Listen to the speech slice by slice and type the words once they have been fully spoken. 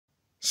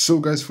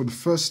So guys, for the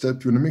first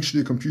step, you want to make sure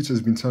your computer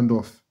has been turned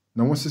off.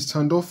 Now once it's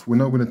turned off, we're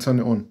now going to turn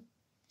it on.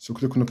 So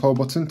click on the power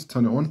button to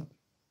turn it on.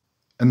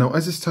 And now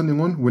as it's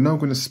turning on, we're now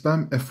going to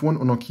spam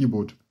F1 on our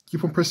keyboard.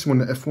 Keep on pressing on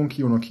the F1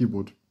 key on our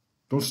keyboard.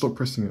 Don't stop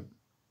pressing it.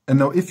 And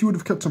now if you would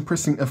have kept on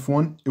pressing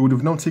F1, it would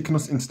have now taken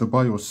us into the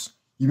BIOS.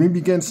 You may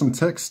be getting some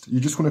text, you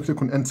just want to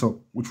click on enter,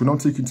 which will now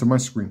take you to my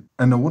screen.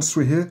 And now once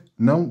we're here,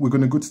 now we're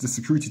going to go to the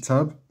security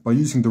tab by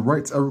using the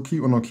right arrow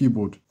key on our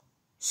keyboard.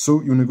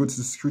 So you want to go to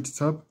the security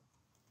tab.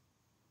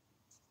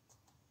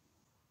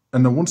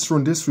 And now once we're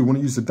on this, we want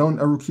to use the down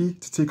arrow key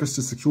to take us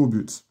to secure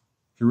boot.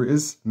 Here it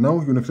is. Now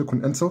you want to click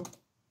on enter.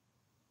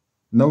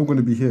 Now we're going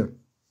to be here.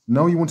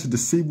 Now you want to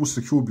disable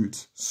secure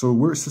boot. So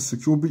where it says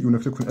secure boot, you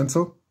want to click on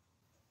enter.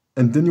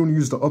 And then you want to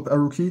use the up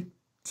arrow key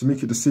to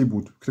make it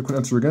disabled. Click on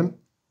enter again.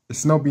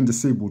 It's now been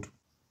disabled.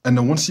 And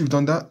now once you've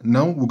done that,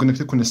 now we're going to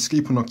click on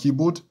escape on our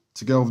keyboard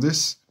to get out of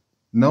this.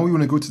 Now we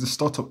want to go to the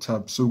startup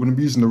tab. So we're going to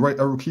be using the right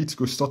arrow key to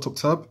go startup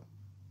tab.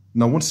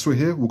 Now once we're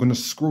here, we're going to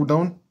scroll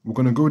down. We're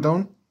going to go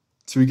down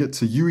till we get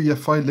to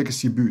UEFI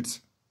Legacy Boot.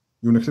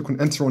 You want to click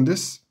on enter on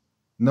this.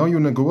 Now you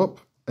want to go up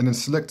and then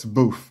select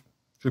both.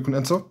 Click on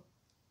enter.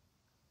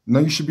 Now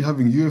you should be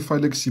having UEFI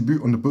Legacy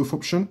Boot on the both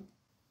option.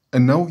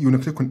 And now you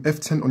want to click on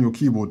F10 on your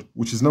keyboard,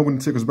 which is now going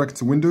to take us back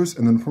to Windows,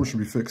 and then the problem should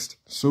be fixed.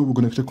 So we're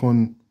going to click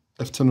on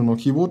F10 on our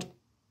keyboard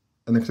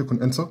and then click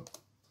on enter.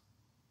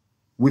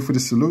 Wait for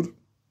this to load.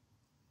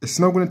 It's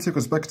now going to take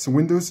us back to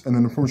Windows, and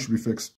then the problem should be fixed.